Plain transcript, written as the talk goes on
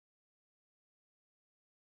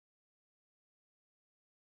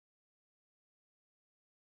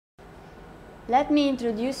Let me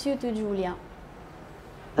introduce you to Giulia.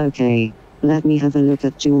 Okay, let me have a look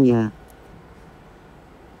at Giulia.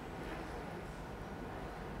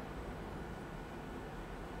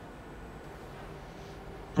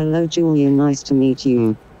 Hello Giulia, nice to meet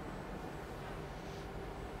you.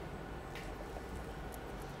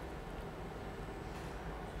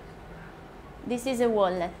 This is a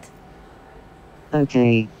wallet.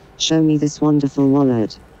 Okay, show me this wonderful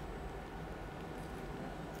wallet.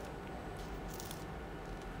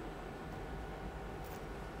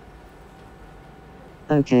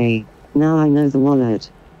 Okay, now I know the wallet.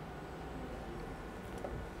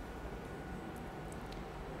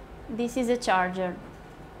 This is a charger.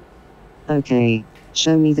 Okay,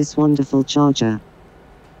 show me this wonderful charger.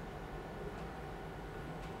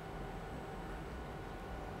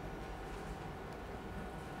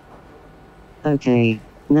 Okay,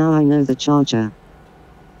 now I know the charger.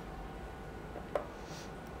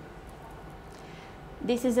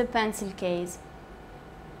 This is a pencil case.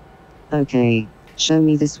 Okay, show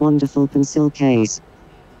me this wonderful pencil case.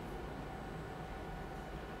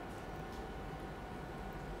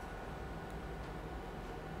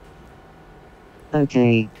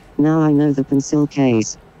 Okay, now I know the pencil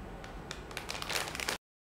case.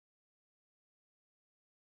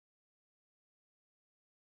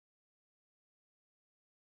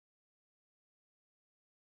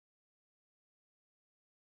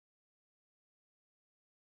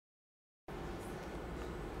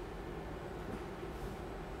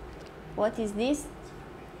 What is this?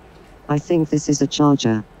 I think this is a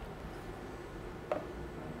charger.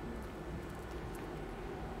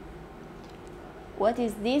 What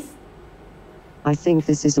is this? I think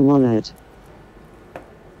this is a wallet.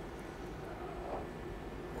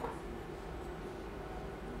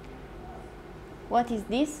 What is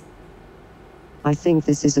this? I think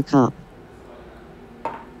this is a cup.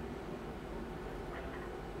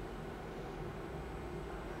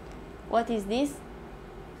 What is this?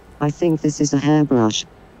 I think this is a hairbrush.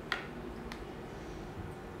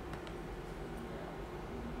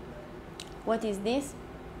 What is this?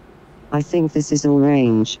 I think this is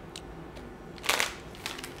orange.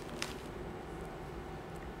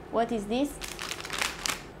 What is this?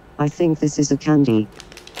 I think this is a candy.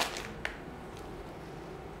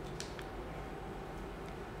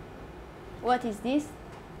 What is this?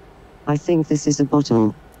 I think this is a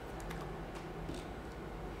bottle.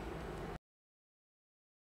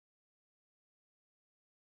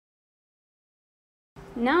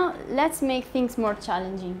 Now let's make things more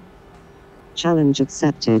challenging. Challenge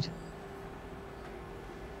accepted.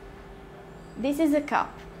 This is a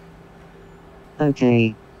cup.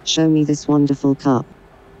 Okay, show me this wonderful cup.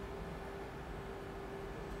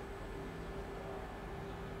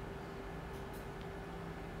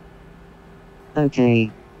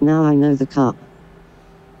 Okay, now I know the cup.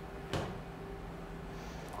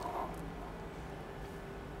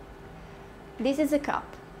 This is a cup.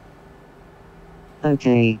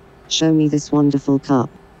 Okay, show me this wonderful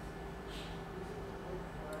cup.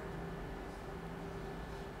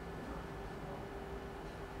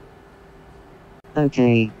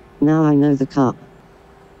 Okay, now I know the cup.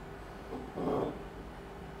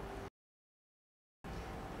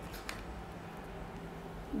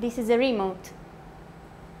 This is a remote.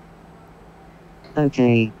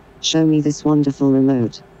 Okay, show me this wonderful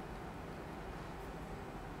remote.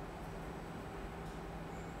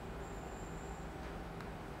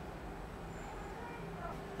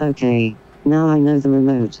 Okay, now I know the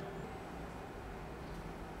remote.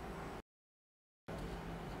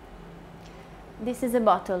 This is a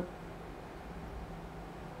bottle.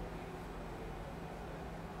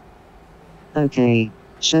 Okay,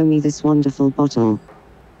 show me this wonderful bottle.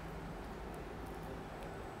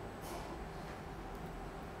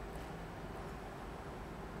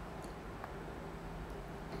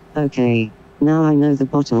 Okay, now I know the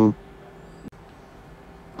bottle.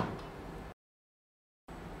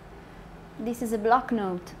 This is a block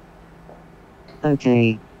note.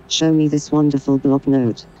 Okay, show me this wonderful block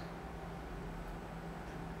note.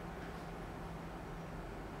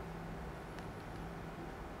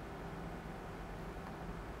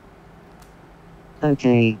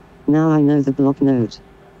 Okay, now I know the block note.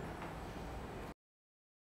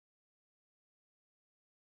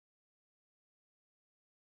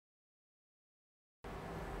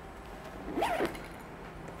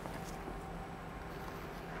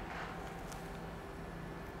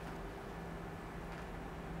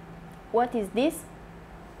 What is this?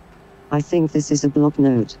 I think this is a block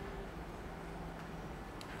note.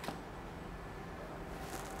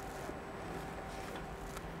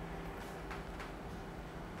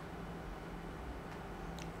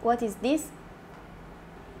 What is this?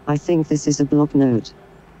 I think this is a block note.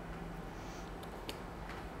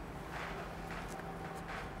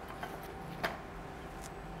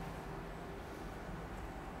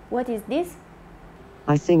 What is this?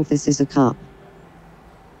 I think this is a cup.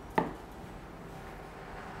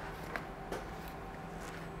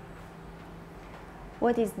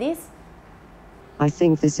 What is this? I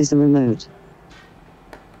think this is a remote.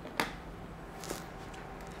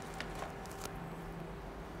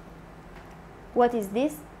 What is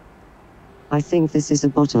this? I think this is a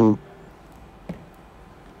bottle.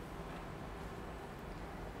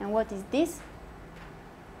 And what is this?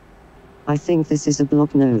 I think this is a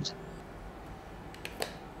block note.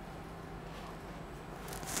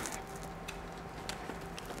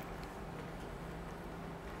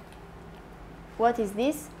 What is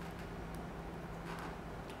this?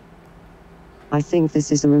 I think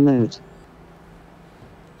this is a remote.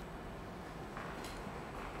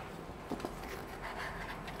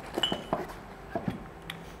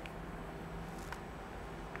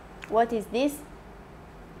 What is this?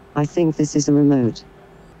 I think this is a remote.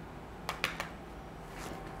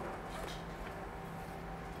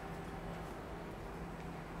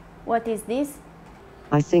 What is this?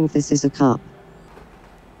 I think this is a cup.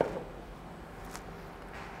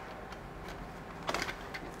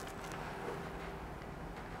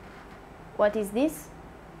 What is this?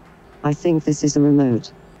 I think this is a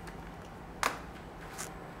remote.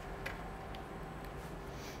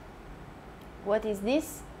 What is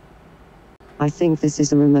this? I think this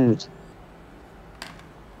is a remote.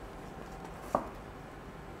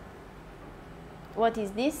 What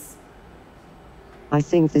is this? I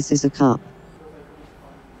think this is a cup.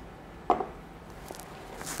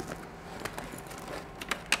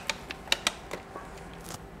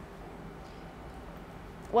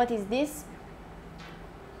 What is this?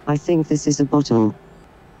 I think this is a bottle.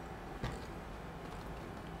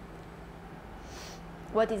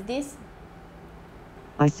 What is this?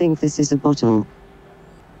 I think this is a bottle.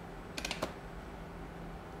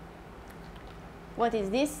 What is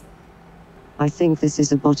this? I think this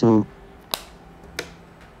is a bottle.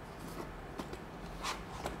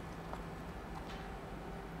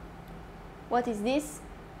 What is this?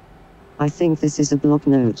 I think this is a block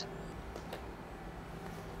note.